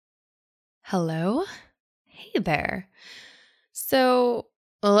Hello? Hey there. So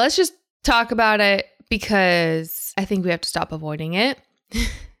let's just talk about it because I think we have to stop avoiding it.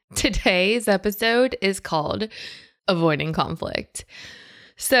 Today's episode is called Avoiding Conflict.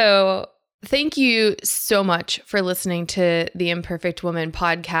 So thank you so much for listening to the Imperfect Woman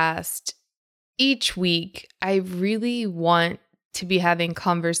podcast. Each week, I really want to be having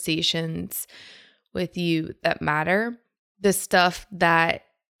conversations with you that matter. The stuff that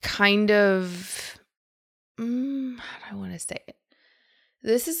kind of, how do I want to say it?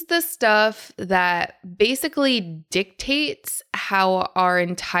 This is the stuff that basically dictates how our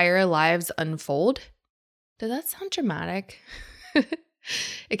entire lives unfold. Did that sound dramatic?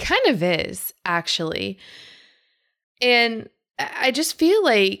 It kind of is, actually. And I just feel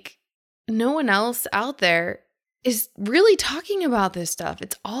like no one else out there is really talking about this stuff.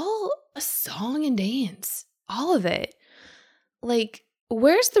 It's all a song and dance, all of it. Like,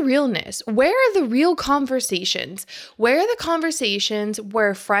 where's the realness? Where are the real conversations? Where are the conversations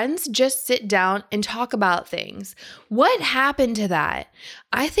where friends just sit down and talk about things? What happened to that?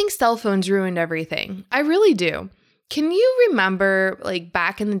 I think cell phones ruined everything. I really do. Can you remember, like,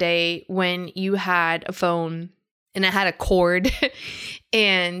 back in the day when you had a phone and it had a cord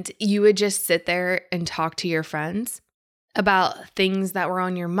and you would just sit there and talk to your friends about things that were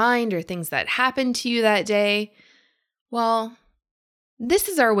on your mind or things that happened to you that day? Well, this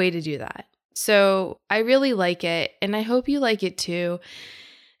is our way to do that. So I really like it, and I hope you like it too.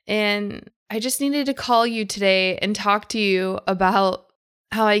 And I just needed to call you today and talk to you about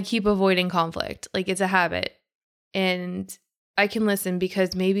how I keep avoiding conflict. Like, it's a habit, and I can listen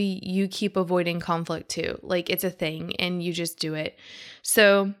because maybe you keep avoiding conflict too. Like, it's a thing and you just do it.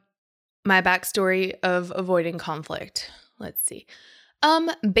 So my backstory of avoiding conflict. Let's see.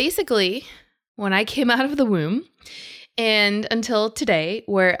 Basically, when I came out of the womb, and until today,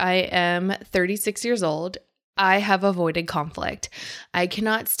 where I am 36 years old, I have avoided conflict. I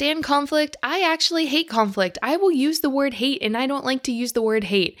cannot stand conflict. I actually hate conflict. I will use the word hate, and I don't like to use the word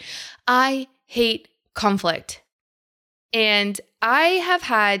hate. I hate conflict. And I have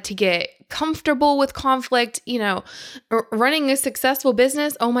had to get comfortable with conflict, running a successful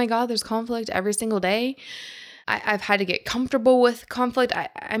business. Oh my God, there's conflict every single day. I've had to get comfortable with conflict.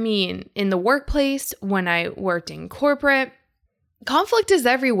 I mean, in the workplace, when I worked in corporate, conflict is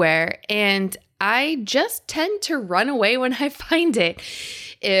everywhere. And I just tend to run away when I find it.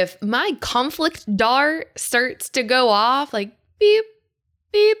 If my conflict dar starts to go off, like beep,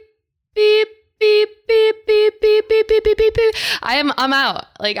 beep, beep, beep, beep, beep, beep, beep, beep, beep, beep, beep, I'm out.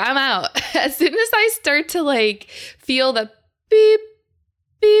 Like, I'm out. As soon as I start to feel the beep,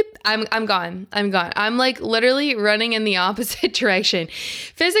 beep, I'm gone. I'm literally running in the opposite direction,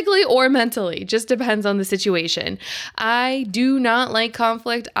 physically or mentally, just depends on the situation. I do not like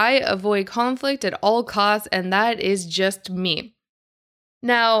conflict. I avoid conflict at all costs, and that is just me.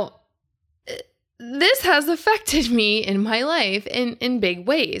 Now, this has affected me in my life in big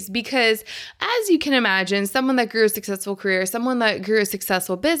ways because, as you can imagine, someone that grew a successful career, someone that grew a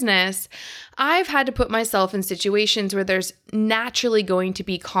successful business, I've had to put myself in situations where there's naturally going to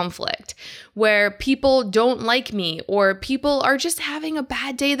be conflict, where people don't like me or people are just having a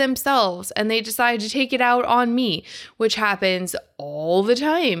bad day themselves and they decide to take it out on me, which happens all the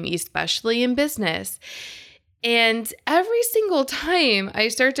time, especially in business. And every single time I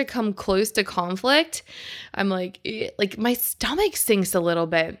start to come close to conflict, I'm like my stomach sinks a little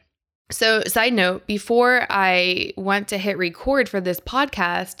bit. So, side note, before I went to hit record for this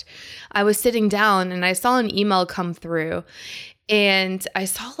podcast, I was sitting down and I saw an email come through. And I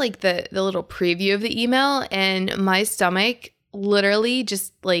saw the little preview of the email, and my stomach literally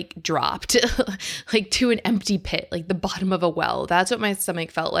just dropped to an empty pit, like the bottom of a well. That's what my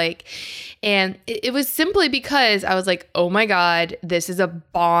stomach felt like. And it was simply because I was like, oh my God, this is a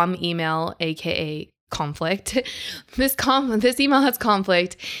bomb email, AKA conflict. This email has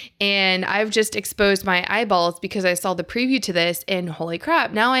conflict, and I've just exposed my eyeballs because I saw the preview to this, and holy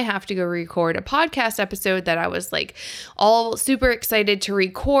crap, now I have to go record a podcast episode that I was all super excited to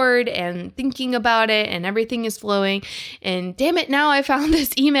record and thinking about it, and everything is flowing, and damn it, now I found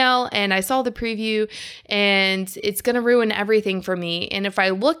this email and I saw the preview, and it's going to ruin everything for me. And if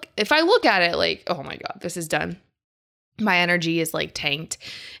I look at it oh my God, this is done. My energy is tanked.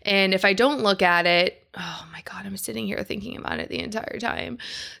 And if I don't look at it, oh my God, I'm sitting here thinking about it the entire time.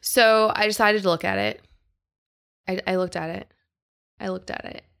 So I decided to look at it. I looked at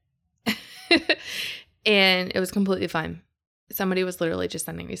it. And it was completely fine. Somebody was literally just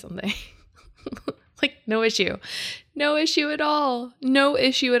sending me something. No issue. No issue at all. No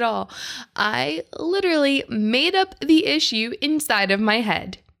issue at all. I literally made up the issue inside of my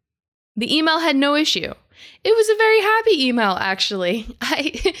head. The email had no issue. It was a very happy email, actually.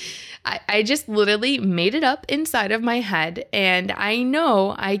 I just literally made it up inside of my head, and I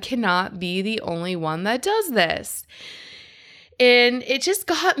know I cannot be the only one that does this. And it just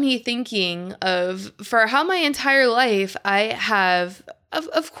got me thinking of, for how my entire life I have,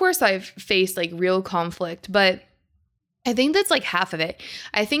 of course I've faced like real conflict, but I think that's like half of it.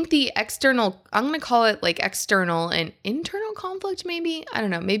 I think the external, I'm going to call it like external and internal conflict, maybe. I don't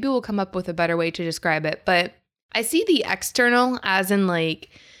know. Maybe we'll come up with a better way to describe it. But I see the external as in like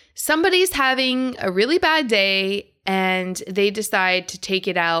somebody's having a really bad day and they decide to take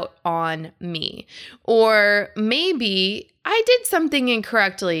it out on me. Or maybe I did something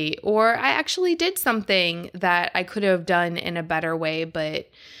incorrectly, or I actually did something that I could have done in a better way, but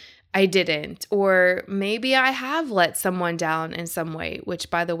I didn't. Or maybe I have let someone down in some way, which,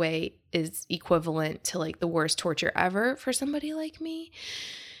 by the way, is equivalent to like the worst torture ever for somebody like me.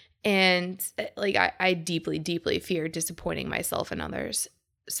 And like I deeply, deeply fear disappointing myself and others.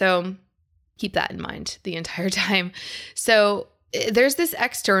 So keep that in mind the entire time. So there's this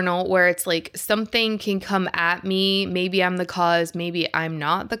external where it's like something can come at me. Maybe I'm the cause, maybe I'm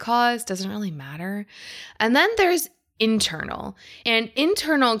not the cause. Doesn't really matter. And then there's internal. And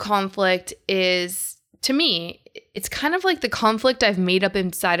internal conflict is, to me, it's kind of like the conflict I've made up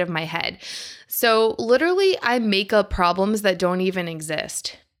inside of my head. So literally, I make up problems that don't even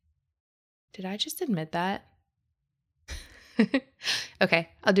exist. Did I just admit that? Okay,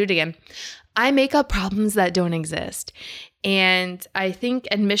 I'll do it again. I make up problems that don't exist. And I think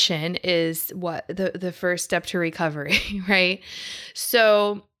admission is what the first step to recovery, right?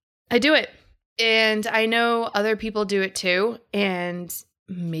 So I do it. And I know other people do it too. And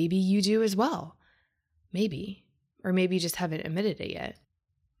maybe you do as well. Maybe. Or maybe you just haven't admitted it yet.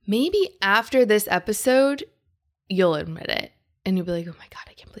 Maybe after this episode, you'll admit it. And you'll be like, oh my God,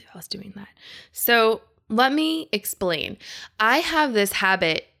 I can't believe I was doing that. So let me explain. I have this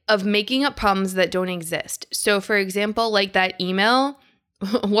habit of making up problems that don't exist. So for example, like that email,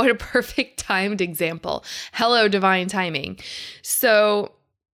 what a perfect timed example. Hello, divine timing. So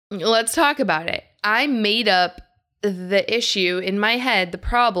let's talk about it. I made up the issue in my head, the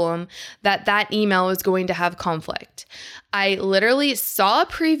problem that email was going to have conflict. I literally saw a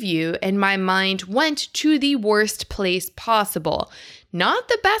preview and my mind went to the worst place possible. Not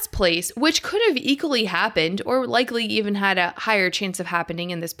the best place, which could have equally happened or likely even had a higher chance of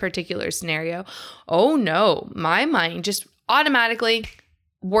happening in this particular scenario. Oh no, my mind just automatically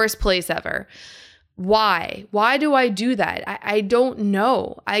worst place ever. Why? Why do I do that? I don't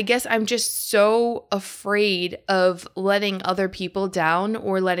know. I guess I'm just so afraid of letting other people down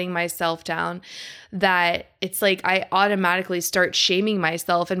or letting myself down that it's like I automatically start shaming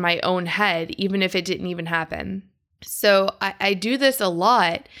myself in my own head, even if it didn't even happen. So I do this a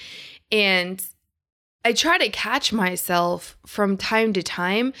lot, and I try to catch myself from time to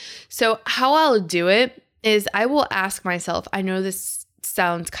time. So how I'll do it is I will ask myself, I know this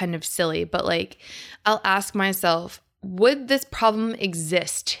sounds kind of silly, but like I'll ask myself, would this problem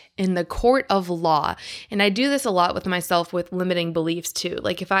exist in the court of law? And I do this a lot with myself with limiting beliefs too.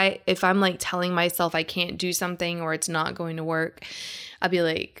 Like if I'm like telling myself I can't do something or it's not going to work, I'll be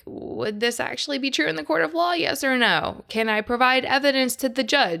like, would this actually be true in the court of law? Yes or no? Can I provide evidence to the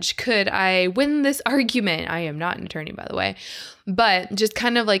judge? Could I win this argument? I am not an attorney, by the way, but just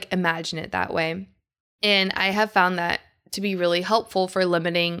kind of like imagine it that way. And I have found that to be really helpful for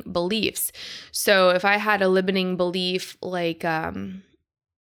limiting beliefs. So if I had a limiting belief like,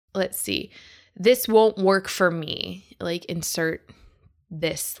 let's see, this won't work for me, like insert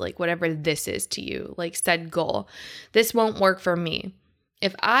this, like whatever this is to you, like said goal, this won't work for me.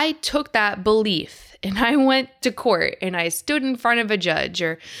 If I took that belief and I went to court and I stood in front of a judge,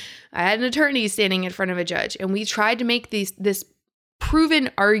 or I had an attorney standing in front of a judge, and we tried to make this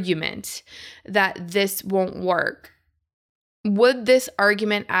proven argument that this won't work, would this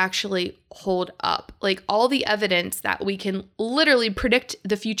argument actually hold up? Like all the evidence that we can literally predict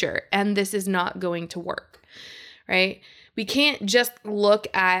the future and this is not going to work, right? We can't just look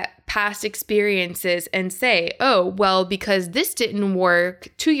at past experiences and say, oh, well, because this didn't work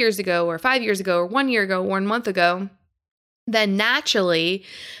 2 years ago or 5 years ago or 1 year ago or 1 month ago, then naturally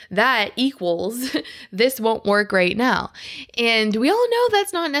that equals this won't work right now. And we all know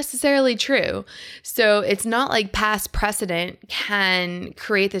that's not necessarily true. So it's not like past precedent can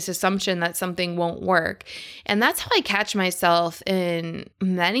create this assumption that something won't work. And that's how I catch myself in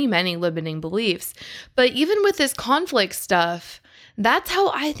many, many limiting beliefs. But even with this conflict stuff, that's how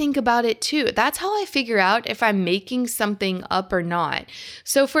I think about it too. That's how I figure out if I'm making something up or not.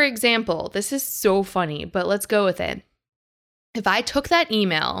 So for example, this is so funny, but let's go with it. If I took that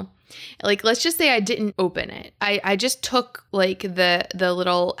email Like, let's just say I didn't open it. I just took like the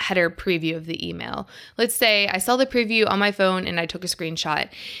little header preview of the email. Let's say I saw the preview on my phone and I took a screenshot,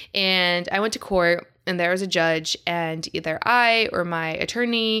 and I went to court and there was a judge, and either I or my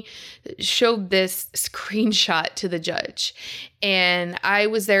attorney showed this screenshot to the judge. And I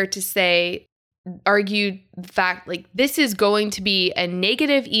was there to say, argued the fact, like, this is going to be a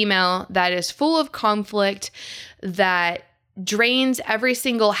negative email that is full of conflict, that drains every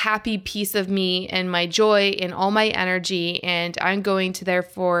single happy piece of me and my joy and all my energy. And I'm going to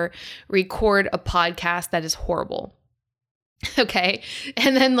therefore record a podcast that is horrible. Okay.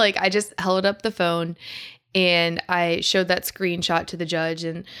 And then like, I just held up the phone and I showed that screenshot to the judge,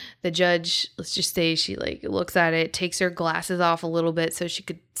 and the judge, let's just say she like looks at it, takes her glasses off a little bit so she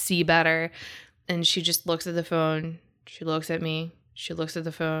could see better. And she just looks at the phone. She looks at me. She looks at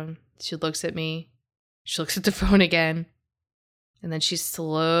the phone. She looks at me. She looks at the phone again. And then she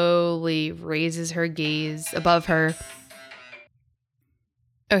slowly raises her gaze above her.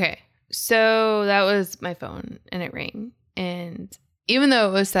 Okay. So that was my phone, and it rang. And even though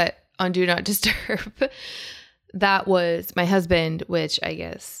it was set on Do Not Disturb, that was my husband, which I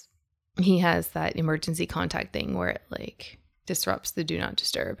guess he has that emergency contact thing where it like disrupts the Do Not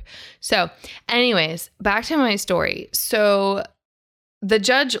Disturb. So anyways, back to my story. So the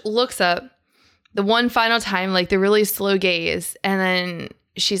judge looks up the one final time, like the really slow gaze, and then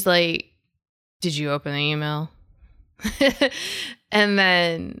she's like, "Did you open the email?" And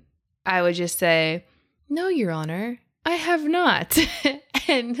then I would just say, "No, Your Honor, I have not."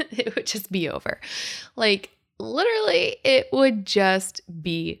 And it would just be over. Like, literally, it would just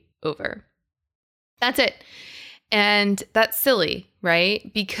be over. That's it. And that's silly,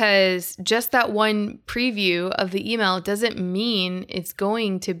 right? Because just that one preview of the email doesn't mean it's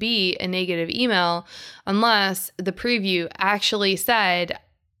going to be a negative email unless the preview actually said,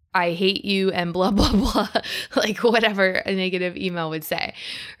 "I hate you," and blah, blah, blah, like whatever a negative email would say,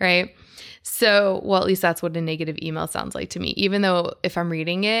 right? So, well, at least that's what a negative email sounds like to me, even though if I'm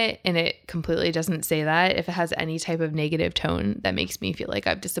reading it and it completely doesn't say that, if it has any type of negative tone that makes me feel like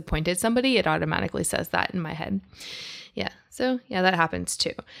I've disappointed somebody, it automatically says that in my head. Yeah. So yeah, that happens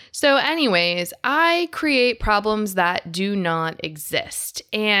too. So anyways, I create problems that do not exist.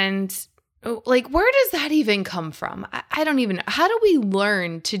 And like, where does that even come from? I don't even know. How do we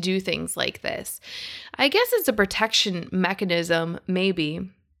learn to do things like this? I guess it's a protection mechanism, maybe.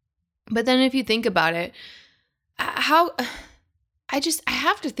 But then if you think about it, I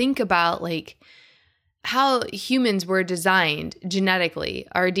have to think about like how humans were designed genetically,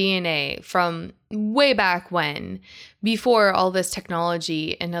 our DNA from way back when, before all this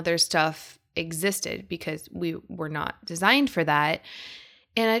technology and other stuff existed, because we were not designed for that.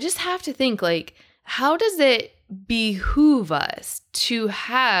 And I just have to think, like, how does it behoove us to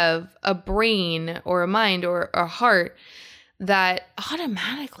have a brain or a mind or a heart that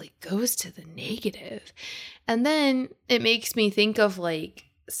automatically goes to the negative? And then it makes me think of like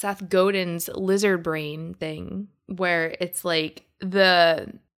Seth Godin's lizard brain thing, where it's like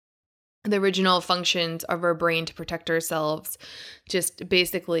the original functions of our brain to protect ourselves, just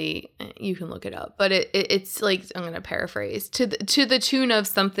basically, you can look it up, but it's like, I'm going to paraphrase, to the tune of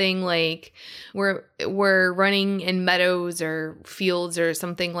something like we're running in meadows or fields or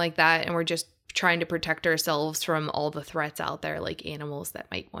something like that, and we're just trying to protect ourselves from all the threats out there, like animals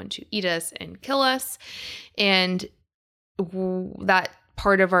that might want to eat us and kill us. And that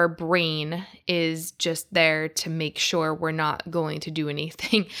part of our brain is just there to make sure we're not going to do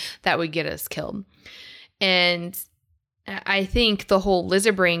anything that would get us killed. And I think the whole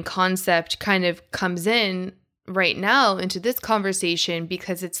lizard brain concept kind of comes in right now into this conversation,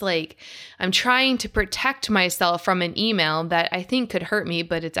 because it's like I'm trying to protect myself from an email that I think could hurt me,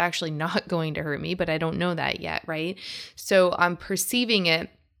 but it's actually not going to hurt me, but I don't know that yet, right? So I'm perceiving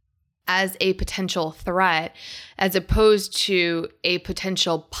it as a potential threat as opposed to a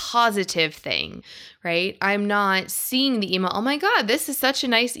potential positive thing, right? I'm not seeing the email, "Oh my God, this is such a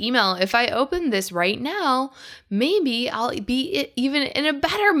nice email. If I open this right now, maybe I'll be even in a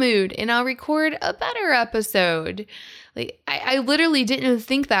better mood and I'll record a better episode." Like, I literally didn't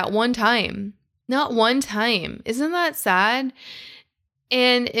think that one time. Not one time. Isn't that sad?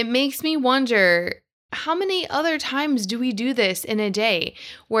 And it makes me wonder, how many other times do we do this in a day,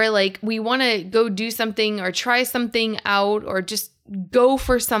 where like we want to go do something or try something out or just go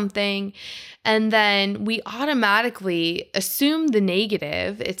for something, and then we automatically assume the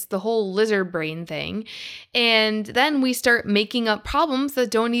negative? It's the whole lizard brain thing. And then we start making up problems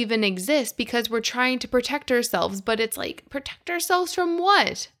that don't even exist because we're trying to protect ourselves. But it's like, protect ourselves from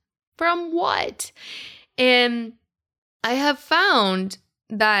what? From what? And I have found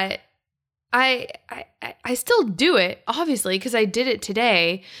that I still do it, obviously, because I did it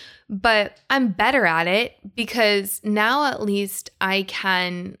today, but I'm better at it because now at least I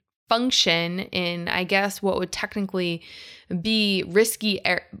can function in, I guess, what would technically be risky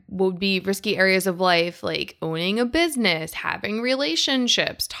areas of life, like owning a business, having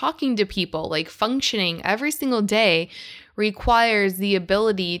relationships, talking to people, like functioning every single day requires the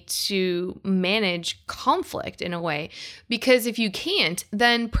ability to manage conflict in a way. Because if you can't,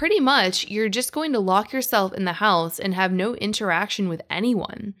 then pretty much you're just going to lock yourself in the house and have no interaction with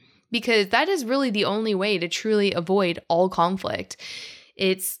anyone. Because that is really the only way to truly avoid all conflict.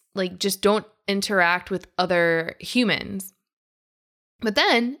 It's like, just don't interact with other humans. But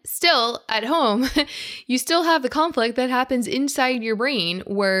then still at home, you still have the conflict that happens inside your brain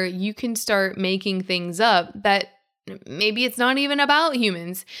where you can start making things up that maybe it's not even about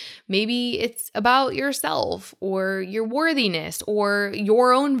humans. Maybe it's about yourself or your worthiness or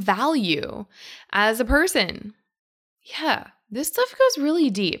your own value as a person. Yeah, this stuff goes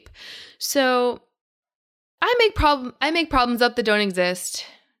really deep. So I make problems up that don't exist.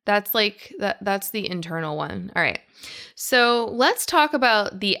 That's that's the internal one. All right. So let's talk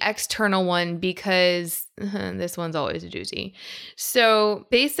about the external one because this one's always a doozy. So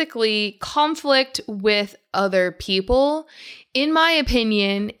basically, conflict with other people, in my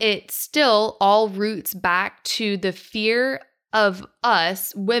opinion, it still all roots back to the fear of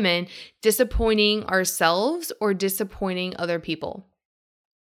us women disappointing ourselves or disappointing other people.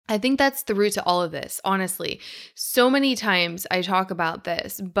 I think that's the root to all of this, honestly. So many times I talk about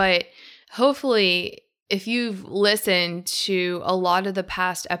this, but hopefully if you've listened to a lot of the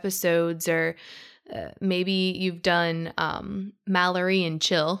past episodes or maybe you've done Mallory and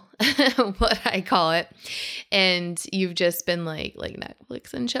chill, what I call it, and you've just been like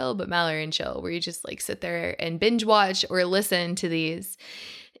Netflix and chill, but Mallory and chill, where you just like sit there and binge watch or listen to these.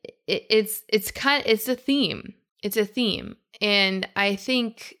 It's a theme. It's a theme. And I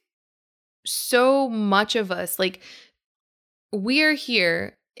think so much of us, like, we are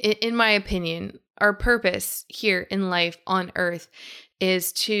here, in my opinion, our purpose here in life on earth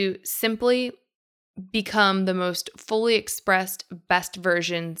is to simply become the most fully expressed, best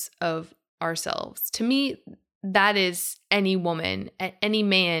versions of ourselves. To me, that is any woman, any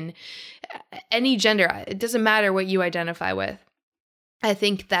man, any gender. It doesn't matter what you identify with. I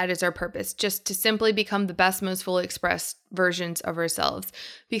think that is our purpose, just to simply become the best, most fully expressed versions of ourselves.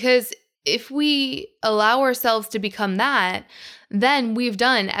 Because if we allow ourselves to become that, then we've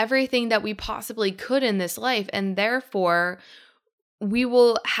done everything that we possibly could in this life. And therefore, we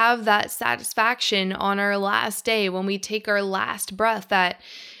will have that satisfaction on our last day when we take our last breath that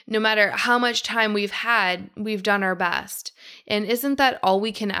no matter how much time we've had, we've done our best. And isn't that all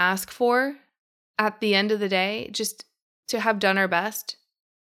we can ask for at the end of the day? Just to have done our best?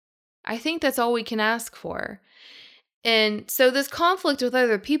 I think that's all we can ask for. And so this conflict with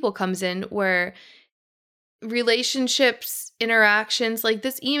other people comes in where relationships, interactions, like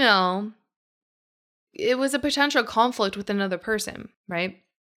this email, it was a potential conflict with another person, right?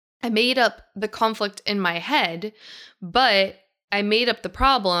 I made up the conflict in my head, but I made up the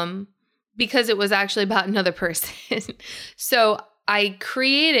problem because it was actually about another person. So I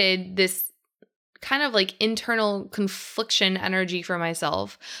created this kind of like internal confliction energy for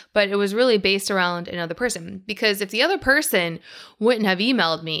myself, but it was really based around another person. Because if the other person wouldn't have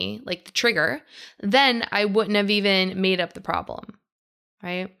emailed me, like the trigger, then I wouldn't have even made up the problem,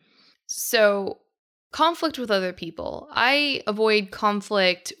 right? So conflict with other people. I avoid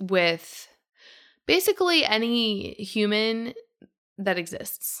conflict with basically any human that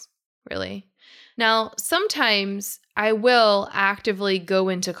exists, really. Now, sometimes I will actively go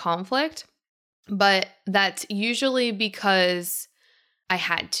into conflict, but that's usually because I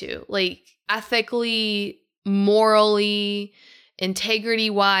had to, like ethically, morally,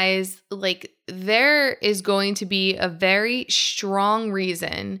 integrity-wise, like there is going to be a very strong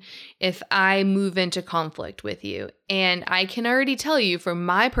reason if I move into conflict with you. And I can already tell you from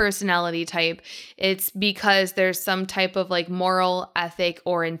my personality type, it's because there's some type of like moral, ethic,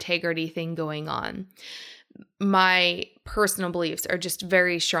 or integrity thing going on. My personal beliefs are just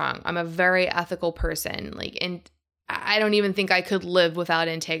very strong. I'm a very ethical person. And I don't even think I could live without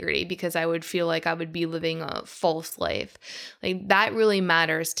integrity because I would feel like I would be living a false life. Like that really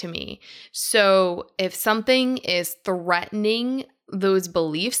matters to me. So if something is threatening those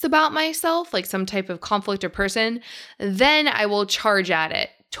beliefs about myself, like some type of conflict or person, then I will charge at it.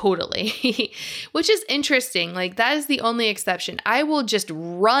 Totally. Which is interesting. Like that is the only exception. I will just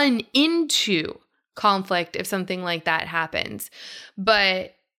run into conflict if something like that happens.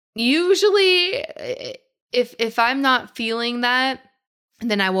 But usually if I'm not feeling that,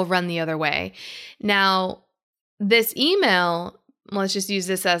 then I will run the other way. Now, this email, let's just use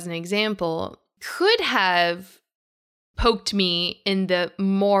this as an example, could have poked me in the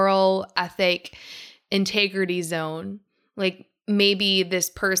moral, ethic, integrity zone. Like maybe this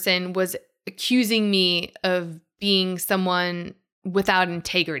person was accusing me of being someone without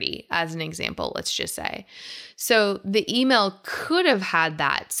integrity, as an example, let's just say. So the email could have had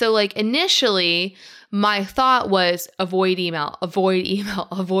that. So like initially, my thought was avoid email, avoid email,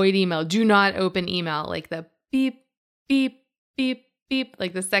 avoid email. Do not open email. Like the beep, beep, beep, beep,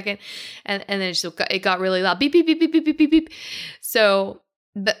 like the second. And then it got really loud. Beep, beep, beep, beep, beep, beep, beep, beep. So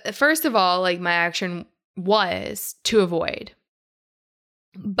first of all, like my action was to avoid.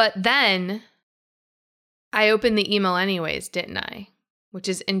 But then I opened the email anyways, didn't I? Which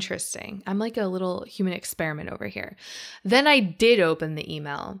is interesting. I'm like a little human experiment over here. Then I did open the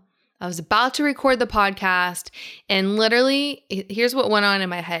email. I was about to record the podcast, and literally, here's what went on in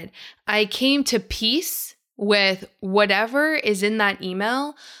my head. I came to peace with whatever is in that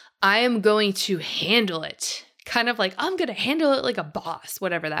email. I am going to handle it. Kind of like, I'm going to handle it like a boss,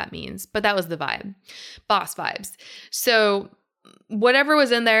 whatever that means. But that was the vibe. Boss vibes. So whatever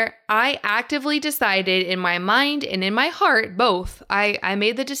was in there, I actively decided in my mind and in my heart, both, I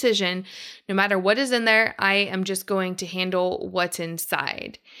made the decision, no matter what is in there, I am just going to handle what's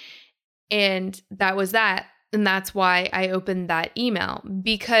inside. And that was that. And that's why I opened that email,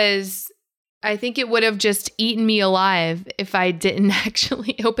 because I think it would have just eaten me alive if I didn't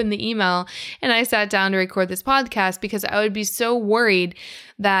actually open the email and I sat down to record this podcast, because I would be so worried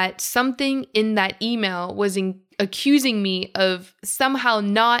that something in that email was accusing me of somehow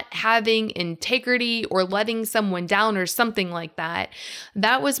not having integrity or letting someone down or something like that.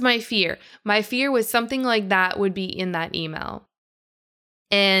 That was my fear. My fear was something like that would be in that email.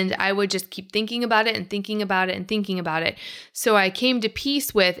 And I would just keep thinking about it and thinking about it and thinking about it. So I came to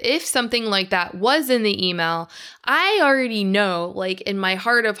peace with, if something like that was in the email, I already know, like in my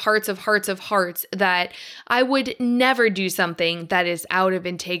heart of hearts of hearts of hearts, that I would never do something that is out of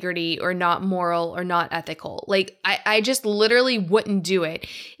integrity or not moral or not ethical. Like I just literally wouldn't do it.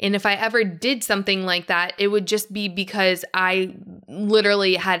 And if I ever did something like that, it would just be because I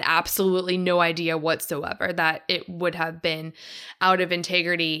literally had absolutely no idea whatsoever that it would have been out of integrity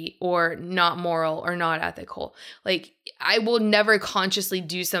or not moral or not ethical. Like I will never consciously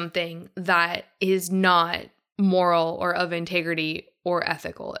do something that is not moral or of integrity or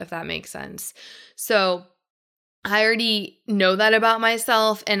ethical, if that makes sense. So I already know that about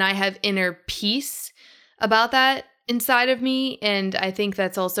myself, and I have inner peace about that inside of me. And I think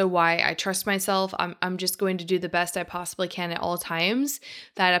that's also why I trust myself. I'm just going to do the best I possibly can at all times.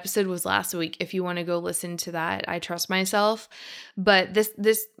 That episode was last week. If you want to go listen to that, I trust myself. But this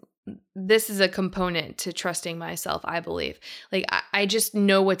is a component to trusting myself, I believe. Like I just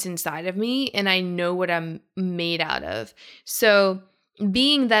know what's inside of me, and I know what I'm made out of. So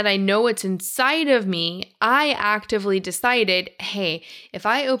being that I know what's inside of me, I actively decided, hey, if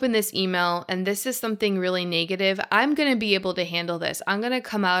I open this email and this is something really negative, I'm going to be able to handle this. I'm going to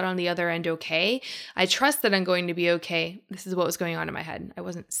come out on the other end okay. I trust that I'm going to be okay. This is what was going on in my head. I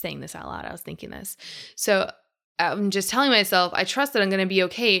wasn't saying this out loud. I was thinking this. So I'm just telling myself, I trust that I'm going to be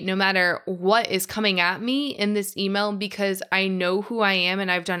okay no matter what is coming at me in this email, because I know who I am and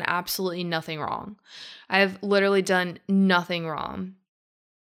I've done absolutely nothing wrong. I've literally done nothing wrong.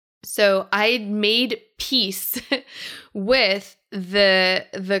 So I made peace with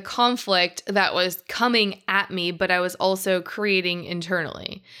the conflict that was coming at me, but I was also creating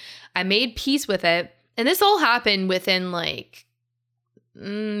internally. I made peace with it. And this all happened within like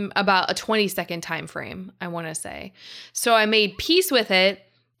about a 20-second time frame, I want to say. So I made peace with it,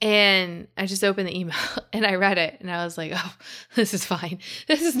 and I just opened the email and I read it, and I was like, oh, this is fine.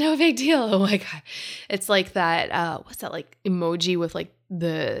 This is no big deal. Oh my God. It's like that, what's that like emoji with like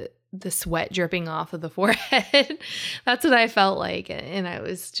the sweat dripping off of the forehead. That's what I felt like. And I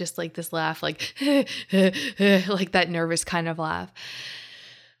was just like this laugh, like, like that nervous kind of laugh.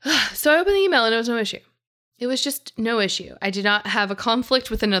 So I opened the email and it was no issue. It was just no issue. I did not have a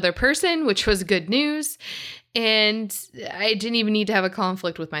conflict with another person, which was good news. And I didn't even need to have a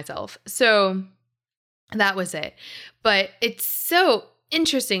conflict with myself. So that was it. But it's so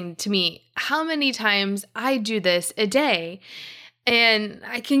interesting to me how many times I do this a day. And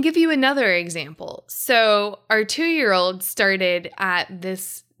I can give you another example. So our 2-year-old started at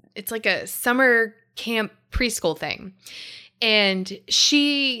this, it's like a summer camp preschool thing. And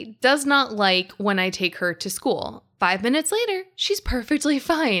she does not like when I take her to school. 5 minutes later, she's perfectly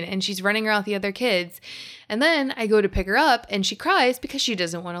fine and she's running around with the other kids. And then I go to pick her up and she cries because she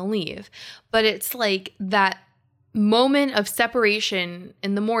doesn't want to leave. But it's like that moment of separation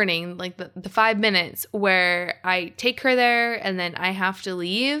in the morning, like the 5 minutes where I take her there and then I have to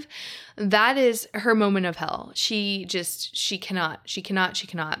leave, that is her moment of hell. She cannot.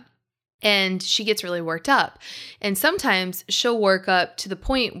 And she gets really worked up. And sometimes she'll work up to the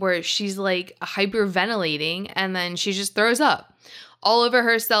point where she's like hyperventilating and then she just throws up all over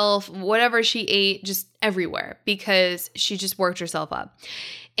herself, whatever she ate, just everywhere, because she just worked herself up.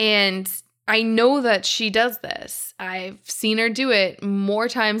 And I know that she does this. I've seen her do it more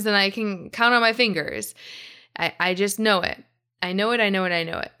times than I can count on my fingers. I just know it. I know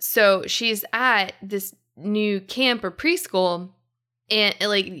it. So she's at this new camp or preschool, and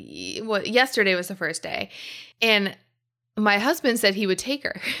yesterday was the first day. And my husband said he would take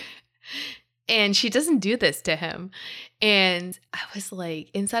her. And she doesn't do this to him. And I was like,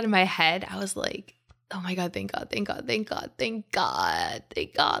 inside of my head, I was like, oh my God, thank God.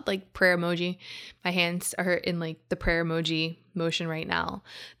 Like prayer emoji. My hands are in like the prayer emoji motion right now.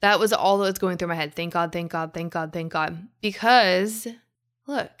 That was all that was going through my head. Thank God. Because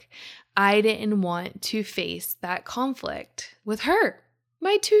look, I didn't want to face that conflict with her,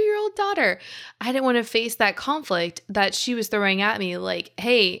 my 2-year-old daughter. I didn't want to face that conflict that she was throwing at me like,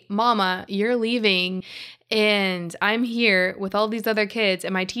 hey, mama, you're leaving and I'm here with all these other kids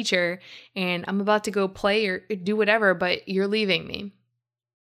and my teacher and I'm about to go play or do whatever, but you're leaving me.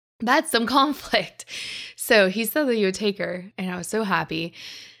 That's some conflict. So he said that he would take her and I was so happy.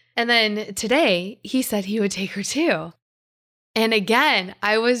 And then today he said he would take her too. And again,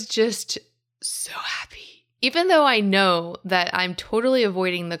 I was just so happy. Even though I know that I'm totally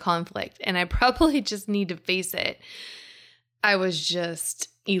avoiding the conflict and I probably just need to face it, I was just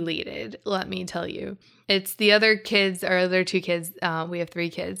elated, let me tell you. It's the other kids, our other 2 kids. We have 3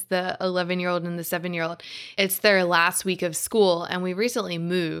 kids, the 11-year-old and the 7-year-old. It's their last week of school and we recently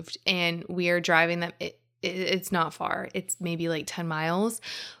moved and we are driving them. It's not far. It's maybe like 10 miles,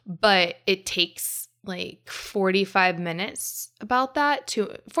 but it takes like 45 minutes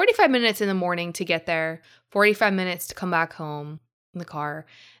to 45 minutes in the morning to get there, 45 minutes to come back home in the car,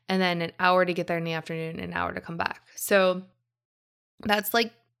 and then an hour to get there in the afternoon, an hour to come back. So that's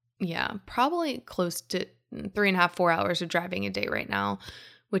like, yeah, probably close to 3.5, 4 hours of driving a day right now,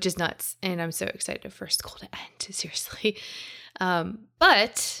 which is nuts. And I'm so excited for school to end, seriously.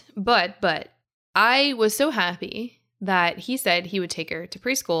 But I was so happy that he said he would take her to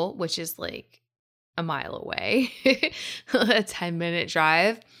preschool, which is like a mile away, a 10-minute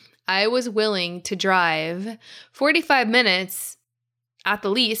drive. I was willing to drive 45 minutes at the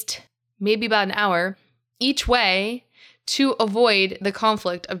least, maybe about an hour each way to avoid the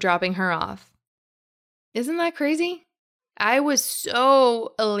conflict of dropping her off. Isn't that crazy? I was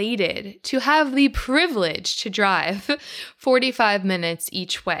so elated to have the privilege to drive 45 minutes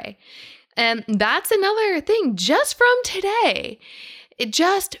each way. And that's another thing just from today.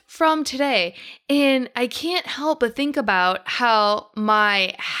 And I can't help but think about how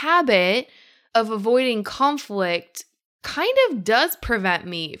my habit of avoiding conflict kind of does prevent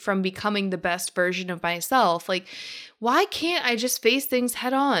me from becoming the best version of myself. Like, why can't I just face things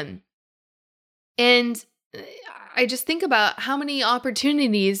head on? And I just think about how many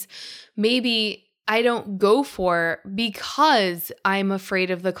opportunities maybe I don't go for because I'm afraid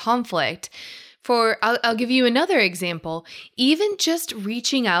of the conflict. I'll give you another example. Even just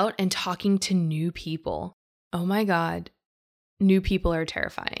reaching out and talking to new people. Oh my God, new people are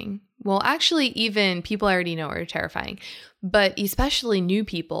terrifying. Well, actually, even people I already know are terrifying, but especially new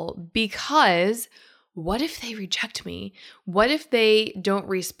people, because what if they reject me? What if they don't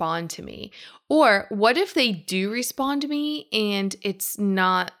respond to me? Or what if they do respond to me and it's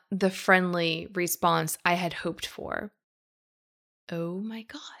not the friendly response I had hoped for? Oh my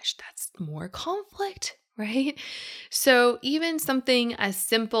gosh, that's more conflict, right? So even something as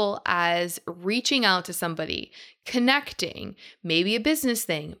simple as reaching out to somebody, connecting, maybe a business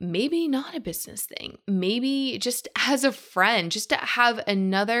thing, maybe not a business thing, maybe just as a friend, just to have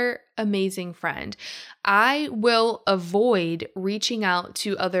another amazing friend. I will avoid reaching out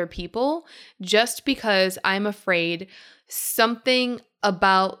to other people just because I'm afraid something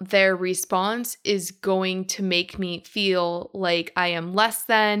about their response is going to make me feel like I am less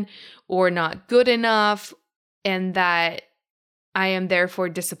than or not good enough, and that I am therefore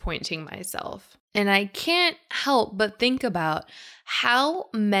disappointing myself. And I can't help but think about how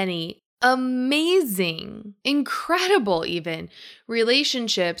many amazing, incredible even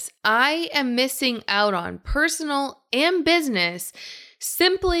relationships I am missing out on, personal and business,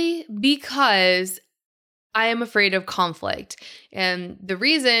 simply because I am afraid of conflict. And the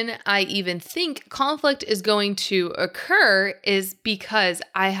reason I even think conflict is going to occur is because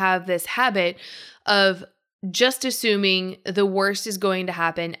I have this habit of just assuming the worst is going to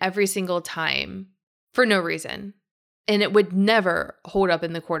happen every single time for no reason. And it would never hold up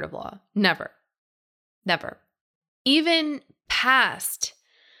in the court of law. Never. Never. Even past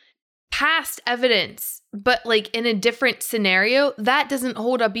evidence, but like in a different scenario, that doesn't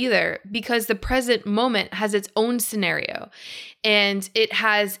hold up either, because the present moment has its own scenario and it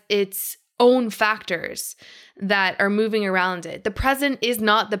has its own factors that are moving around it. The present is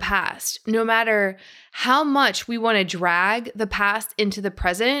not the past. No matter how much we want to drag the past into the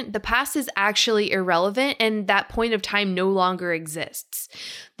past is actually irrelevant, and that point of time no longer exists.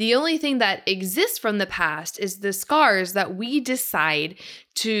 The only thing that exists from the past is the scars that we decide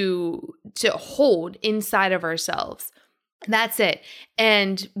to hold inside of ourselves. That's it.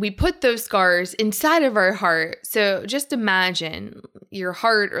 And we put those scars inside of our heart. So just imagine your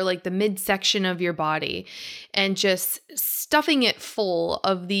heart, or like the midsection of your body, and just stuffing it full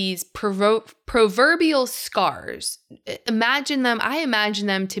of these proverbial scars. Imagine them. I imagine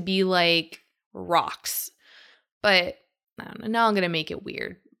them to be like rocks, but I don't know. Now I'm going to make it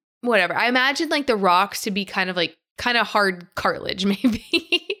weird. Whatever. I imagine like the rocks to be kind of hard cartilage,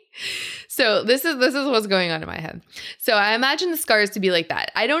 maybe. So this is what's going on in my head. So I imagine the scars to be like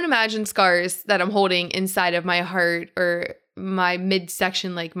that. I don't imagine scars that I'm holding inside of my heart or my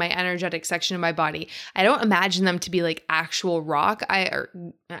midsection, like my energetic section of my body. I don't imagine them to be like actual rock. I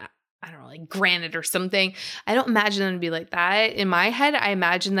don't know, like granite or something. I don't imagine them to be like that. In my head, I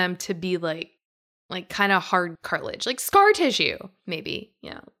imagine them to be like kind of hard cartilage, like scar tissue, maybe,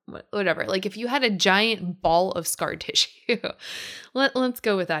 whatever. Like if you had a giant ball of scar tissue, let's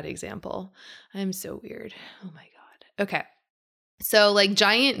go with that example. I'm so weird. Oh my God. Okay. So like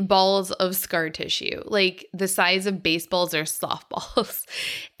giant balls of scar tissue, like the size of baseballs or softballs.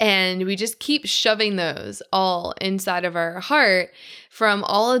 And we just keep shoving those all inside of our heart from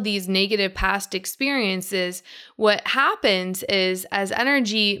all of these negative past experiences. What happens is as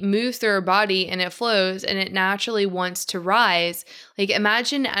energy moves through our body and it flows and it naturally wants to rise, like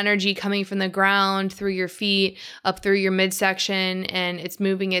imagine energy coming from the ground through your feet, up through your midsection, and it's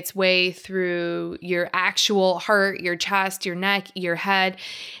moving its way through your actual heart, your chest, your neck, your head,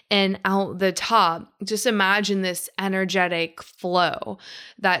 and out the top. Just imagine this energetic flow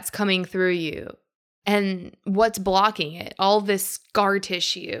that's coming through you. And what's blocking it? All this scar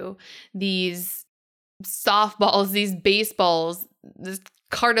tissue, these softballs, these baseballs, this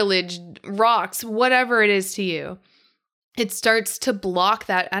cartilage, rocks, whatever it is to you. It starts to block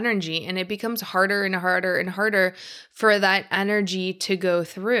that energy, and it becomes harder and harder and harder for that energy to go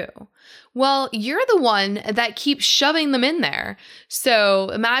through. Well, you're the one that keeps shoving them in there. So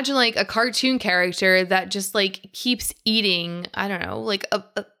imagine like a cartoon character that just like keeps eating, I don't know, like a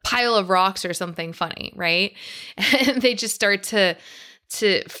pile of rocks or something funny, right? And they just start to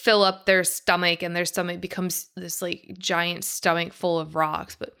fill up their stomach, and their stomach becomes this like giant stomach full of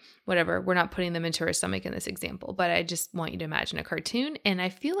rocks. But whatever, we're not putting them into our stomach in this example, but I just want you to imagine a cartoon. And I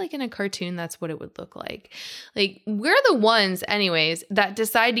feel like in a cartoon, that's what it would look like. Like we're the ones anyways that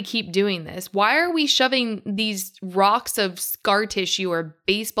decide to keep doing this. Why are we shoving these rocks of scar tissue or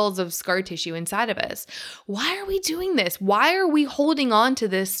baseballs of scar tissue inside of us? Why are we doing this? Why are we holding on to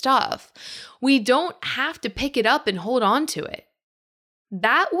this stuff? We don't have to pick it up and hold on to it.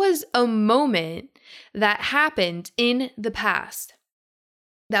 That was a moment that happened in the past.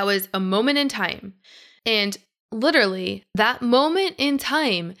 That was a moment in time. And literally, that moment in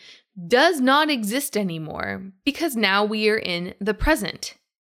time does not exist anymore because now we are in the present.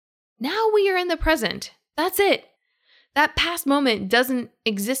 Now we are in the present. That's it. That past moment doesn't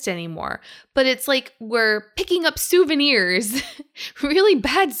exist anymore. But it's like we're picking up souvenirs, really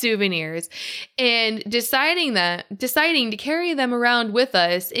bad souvenirs, and deciding to carry them around with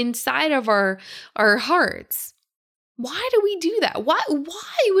us inside of our hearts. Why do we do that? Why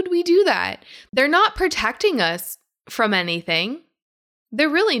would we do that? They're not protecting us from anything. They're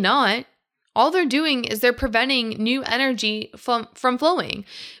really not. All they're doing is they're preventing new energy from flowing,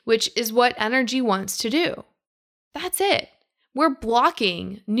 which is what energy wants to do. That's it. We're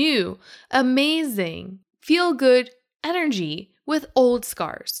blocking new, amazing, feel-good energy with old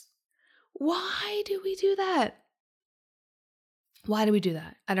scars. Why do we do that? Why do we do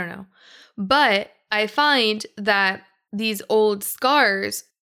that? I don't know. But I find that these old scars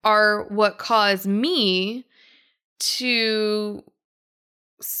are what cause me to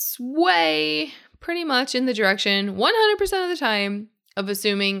sway pretty much in the direction 100% of the time of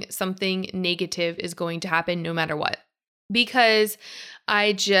assuming something negative is going to happen no matter what. Because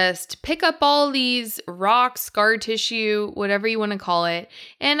I just pick up all these rocks, scar tissue, whatever you want to call it,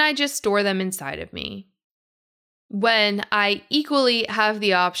 and I just store them inside of me. when I equally have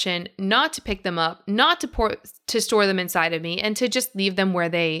the option not to pick them up, not to store them inside of me, and to just leave them where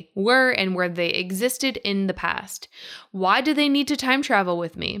they were and where they existed in the past? Why do they need to time travel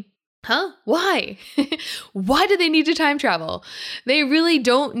with me? Huh? Why? Why do they need to time travel? They really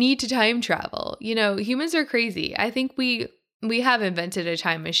don't need to time travel. Humans are crazy. I think we have invented a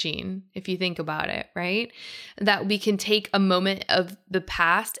time machine, if you think about it, right? That we can take a moment of the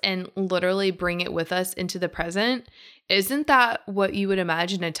past and literally bring it with us into the present. Isn't that what you would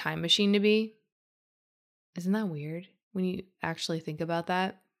imagine a time machine to be? Isn't that weird when you actually think about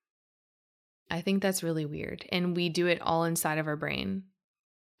that? I think that's really weird. And we do it all inside of our brain.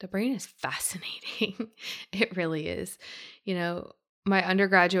 The brain is fascinating. It really is. My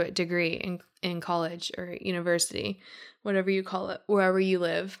undergraduate degree in college or university, whatever you call it, wherever you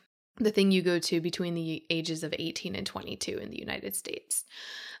live, the thing you go to between the ages of 18 and 22 in the United States.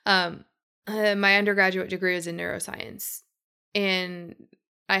 My undergraduate degree was in neuroscience, and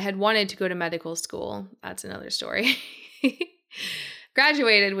I had wanted to go to medical school. That's another story.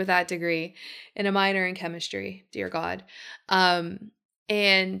 Graduated with that degree and a minor in chemistry, dear God.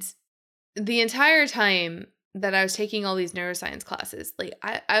 And the entire time that I was taking all these neuroscience classes,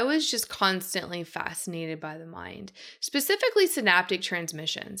 I was just constantly fascinated by the mind, specifically synaptic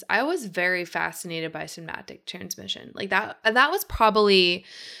transmissions. I was very fascinated by synaptic transmission. That was probably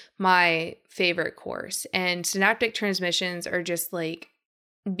my favorite course. And synaptic transmissions are just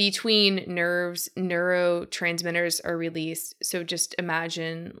between nerves, neurotransmitters are released. So just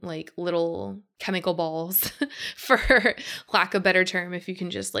imagine little chemical balls, for lack of a better term, if you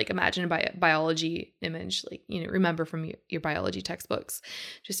can just imagine a biology image, remember from your biology textbooks.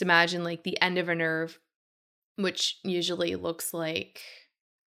 Just imagine the end of a nerve, which usually looks like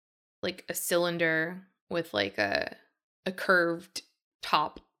a cylinder with a curved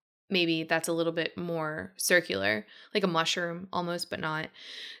top. Maybe that's a little bit more circular, like a mushroom almost, but not.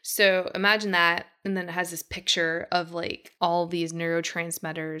 So imagine that. And then it has this picture of all these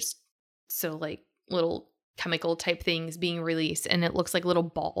neurotransmitters. So little chemical type things being released, and it looks like little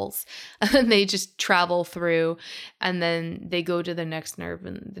balls. And they just travel through, and then they go to the next nerve,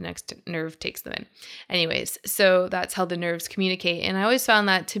 and the next nerve takes them in. Anyways, so that's how the nerves communicate. And I always found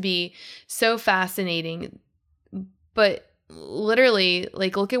that to be so fascinating. But literally,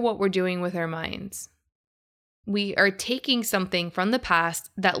 look at what we're doing with our minds. We are taking something from the past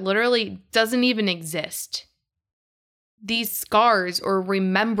that literally doesn't even exist. These scars or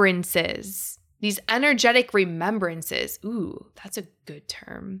remembrances, these energetic remembrances. Ooh, that's a good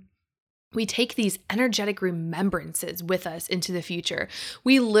term. We take these energetic remembrances with us into the future.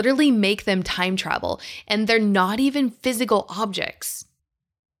 We literally make them time travel, and they're not even physical objects.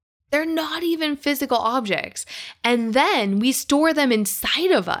 They're not even physical objects. And then we store them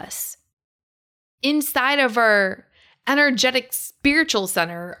inside of us, inside of our energetic spiritual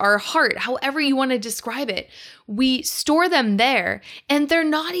center, our heart, however you want to describe it. We store them there, and they're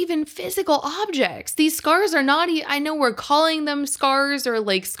not even physical objects. These scars are not, I know we're calling them scars or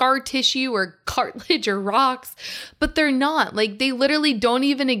scar tissue or cartilage or rocks, but they're not. They literally don't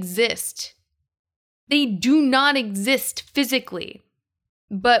even exist. They do not exist physically.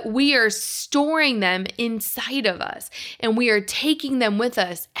 But we are storing them inside of us, and we are taking them with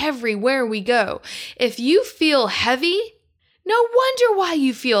us everywhere we go. If you feel heavy, no wonder why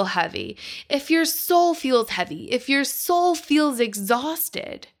you feel heavy. If your soul feels heavy, if your soul feels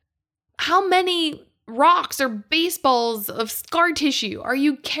exhausted, how many rocks or baseballs of scar tissue are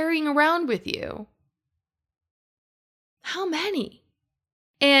you carrying around with you? How many?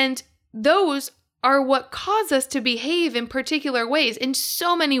 And those are what cause us to behave in particular ways, in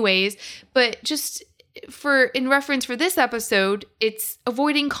so many ways, but just in reference for this episode, it's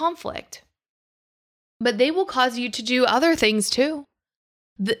avoiding conflict. But they will cause you to do other things too.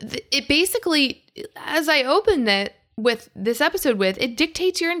 It basically, as I open it with this episode it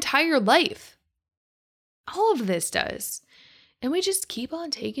dictates your entire life. All of this does. And we just keep on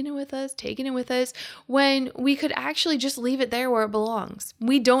taking it with us, when we could actually just leave it there where it belongs.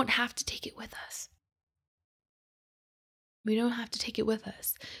 We don't have to take it with us. We don't have to take it with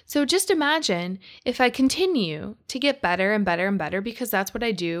us. So just imagine if I continue to get better and better and better, because that's what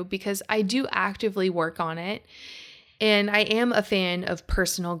I do, because I do actively work on it. And I am a fan of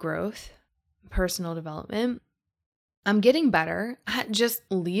personal growth, personal development. I'm getting better at just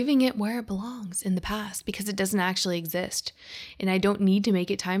leaving it where it belongs in the past, because it doesn't actually exist. And I don't need to make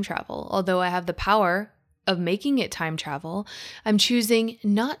it time travel. Although I have the power of making it time travel, I'm choosing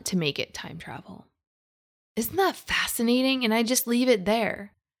not to make it time travel. Isn't that fascinating? And I just leave it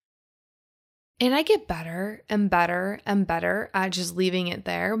there. And I get better and better and better at just leaving it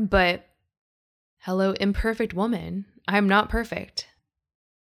there. But Hello, imperfect woman. I'm not perfect.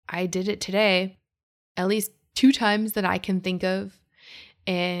 I did it today at least 2 times that I can think of.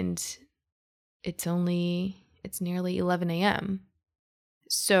 And it's nearly 11 a.m.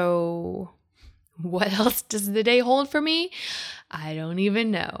 So what else does the day hold for me? I don't even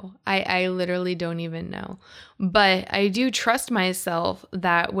know. I literally don't even know. But I do trust myself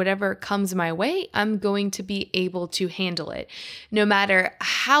that whatever comes my way, I'm going to be able to handle it, no matter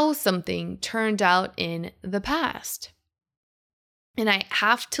how something turned out in the past. And I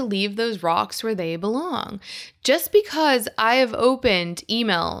have to leave those rocks where they belong. Just because I have opened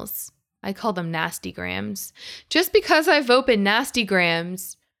emails, I call them nasty grams. Just because I've opened nasty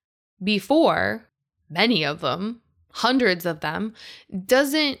grams before, many of them, hundreds of them,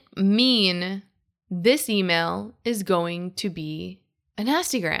 doesn't mean this email is going to be a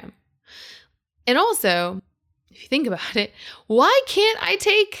nastygram. And also, if you think about it, why can't I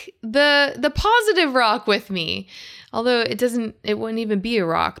take the positive rock with me? Although it wouldn't even be a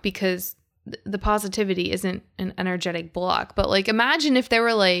rock because the positivity isn't an energetic block. But like, imagine if there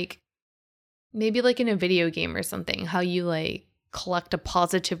were like, maybe like in a video game or something, how you like collect a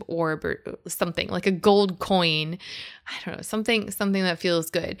positive orb or something, like a gold coin. I don't know, something that feels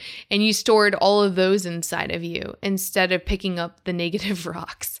good. And you stored all of those inside of you instead of picking up the negative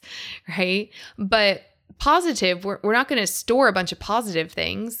rocks, right? But positive, we're not going to store a bunch of positive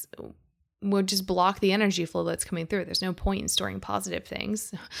things. We'll just block the energy flow that's coming through. There's no point in storing positive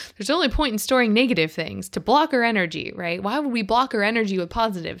things. There's only point in storing negative things to block our energy, right? Why would we block our energy with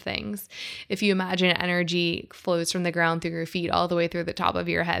positive things? If you imagine energy flows from the ground through your feet all the way through the top of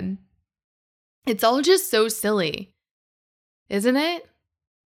your head. It's all just so silly, isn't it?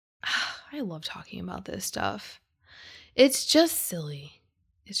 I love talking about this stuff. It's just silly.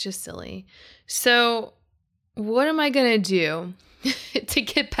 It's just silly. So what am I going to do to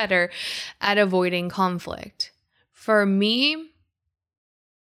get better at avoiding conflict? For me,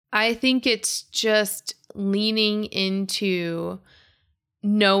 I think it's just leaning into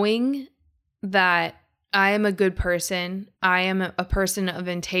knowing that I am a good person. I am a person of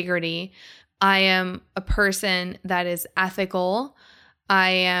integrity. I am a person that is ethical.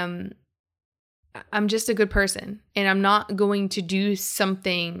 I'm just a good person, and I'm not going to do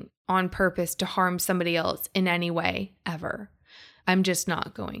something on purpose to harm somebody else in any way ever. I'm just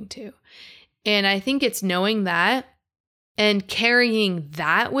not going to. And I think it's knowing that and carrying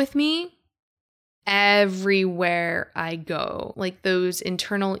that with me everywhere I go. Like those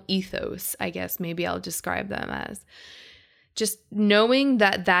internal ethos, I guess maybe I'll describe them as. Just knowing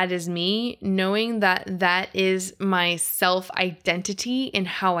that that is me, knowing that that is my self-identity and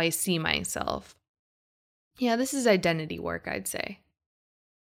how I see myself. Yeah, this is identity work, I'd say.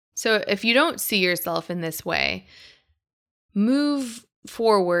 So if you don't see yourself in this way, move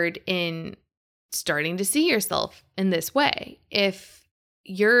forward in starting to see yourself in this way. If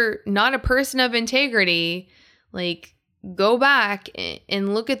you're not a person of integrity, like go back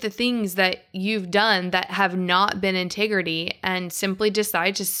and look at the things that you've done that have not been integrity and simply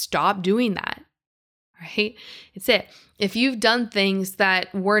decide to stop doing that, right? It's it. If you've done things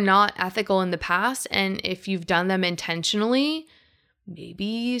that were not ethical in the past, and if you've done them intentionally,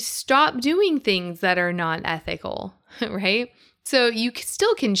 maybe stop doing things that are not ethical, right? So you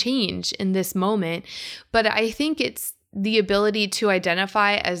still can change in this moment, but I think it's the ability to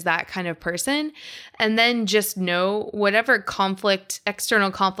identify as that kind of person and then just know whatever conflict,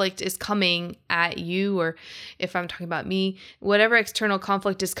 external conflict is coming at you, or if I'm talking about me, whatever external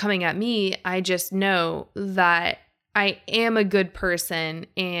conflict is coming at me, I just know that I am a good person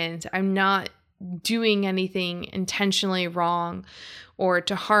and I'm not doing anything intentionally wrong or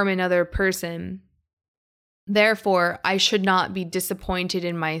to harm another person. Therefore, I should not be disappointed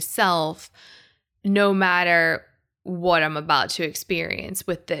in myself no matter what I'm about to experience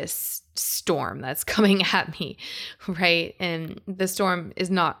with this storm that's coming at me, right? And the storm is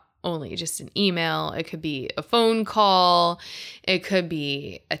not only just an email. It could be a phone call. It could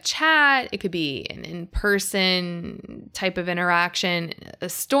be a chat. It could be an in-person type of interaction. A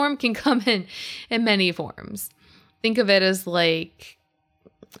storm can come in many forms. Think of it as like,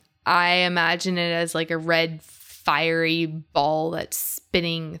 I imagine it as like a red fiery ball that's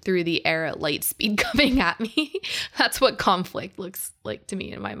spinning through the air at light speed coming at me. That's what conflict looks like to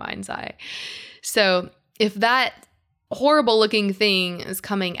me in my mind's eye. So if that horrible looking thing is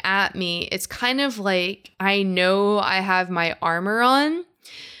coming at me, it's kind of like I know I have my armor on,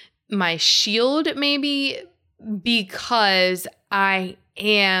 my shield maybe, because I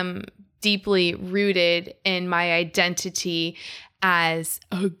am deeply rooted in my identity as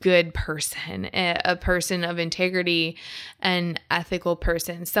a good person, a person of integrity, an ethical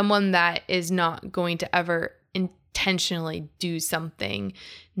person, someone that is not going to ever intentionally do something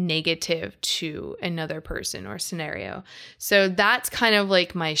negative to another person or scenario. So that's kind of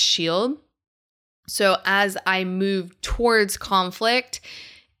like my shield. So as I move towards conflict,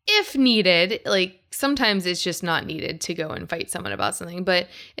 if needed, like sometimes it's just not needed to go and fight someone about something, but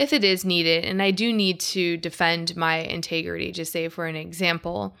if it is needed and I do need to defend my integrity, just say for an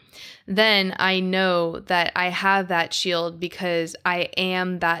example, then I know that I have that shield because I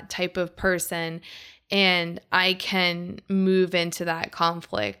am that type of person and I can move into that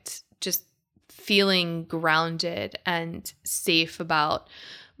conflict just feeling grounded and safe about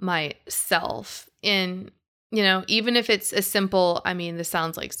myself. And even if it's a simple, this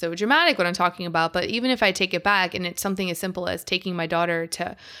sounds like so dramatic what I'm talking about, but even if I take it back and it's something as simple as taking my daughter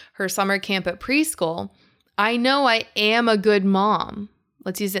to her summer camp at preschool, I know I am a good mom.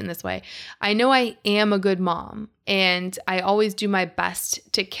 Let's use it in this way. I know I am a good mom and I always do my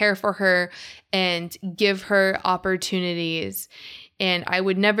best to care for her and give her opportunities. And I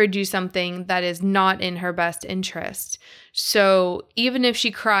would never do something that is not in her best interest. So even if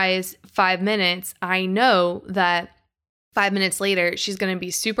she cries 5 minutes, I know that 5 minutes later, she's going to be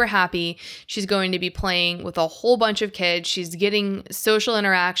super happy. She's going to be playing with a whole bunch of kids. She's getting social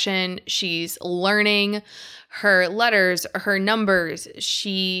interaction. She's learning her letters, her numbers.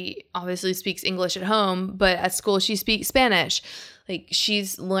 She obviously speaks English at home, but at school she speaks Spanish. Like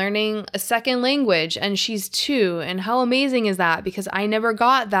she's learning a second language and she's 2. And how amazing is that? Because I never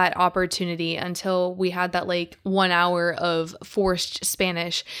got that opportunity until we had that 1 hour of forced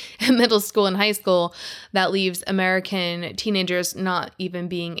Spanish in middle school and high school that leaves American teenagers not even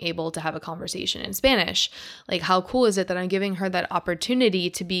being able to have a conversation in Spanish. Like how cool is it that I'm giving her that opportunity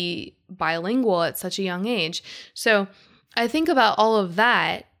to be bilingual at such a young age? So I think about all of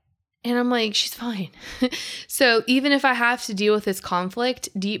that. And I'm like, she's fine. So even if I have to deal with this conflict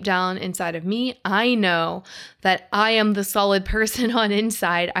deep down inside of me, I know that I am the solid person on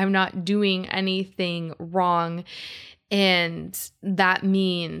inside. I'm not doing anything wrong. And that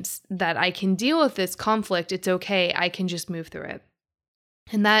means that I can deal with this conflict. It's okay. I can just move through it.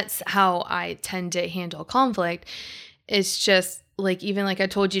 And that's how I tend to handle conflict. It's just even like I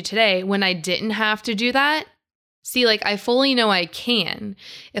told you today, when I didn't have to do that, see, I fully know I can.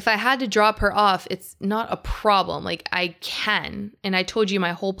 If I had to drop her off, it's not a problem. I can. And I told you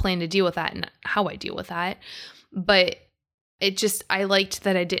my whole plan to deal with that and how I deal with that. But I liked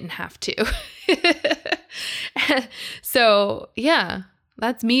that I didn't have to. So, yeah,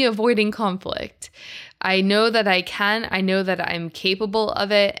 that's me avoiding conflict. I know that I can. I know that I'm capable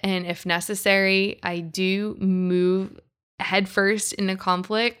of it. And if necessary, I do move headfirst into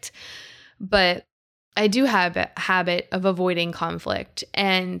conflict. But I do have a habit of avoiding conflict,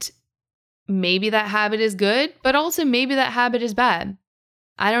 and maybe that habit is good, but also maybe that habit is bad.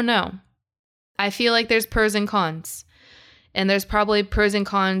 I don't know. I feel like there's pros and cons, and there's probably pros and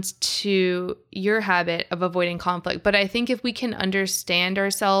cons to your habit of avoiding conflict. But I think if we can understand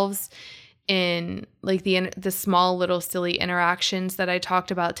ourselves in the small little silly interactions that I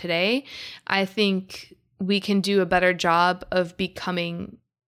talked about today, I think we can do a better job of becoming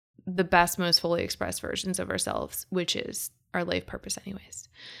the best, most fully expressed versions of ourselves, which is our life purpose anyways.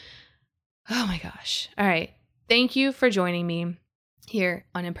 Oh my gosh. All right. Thank you for joining me here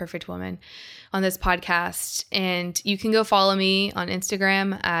on Imperfect Woman on this podcast. And you can go follow me on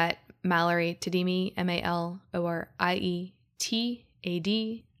Instagram at Mallory Tadimi,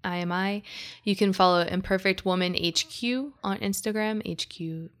 MALORIETADIMI. You can follow Imperfect Woman HQ on Instagram,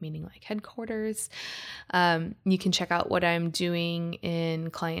 HQ meaning headquarters. You can check out what I'm doing in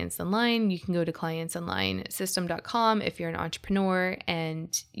Clients Online. You can go to clientsonlinesystem.com if you're an entrepreneur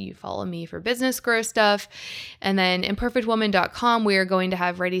and you follow me for business growth stuff. And then imperfectwoman.com, we are going to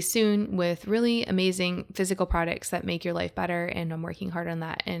have ready soon with really amazing physical products that make your life better. And I'm working hard on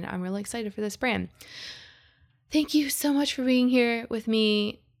that. And I'm really excited for this brand. Thank you so much for being here with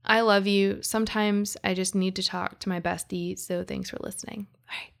me. I love you. Sometimes I just need to talk to my bestie. So thanks for listening.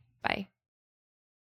 All right. Bye.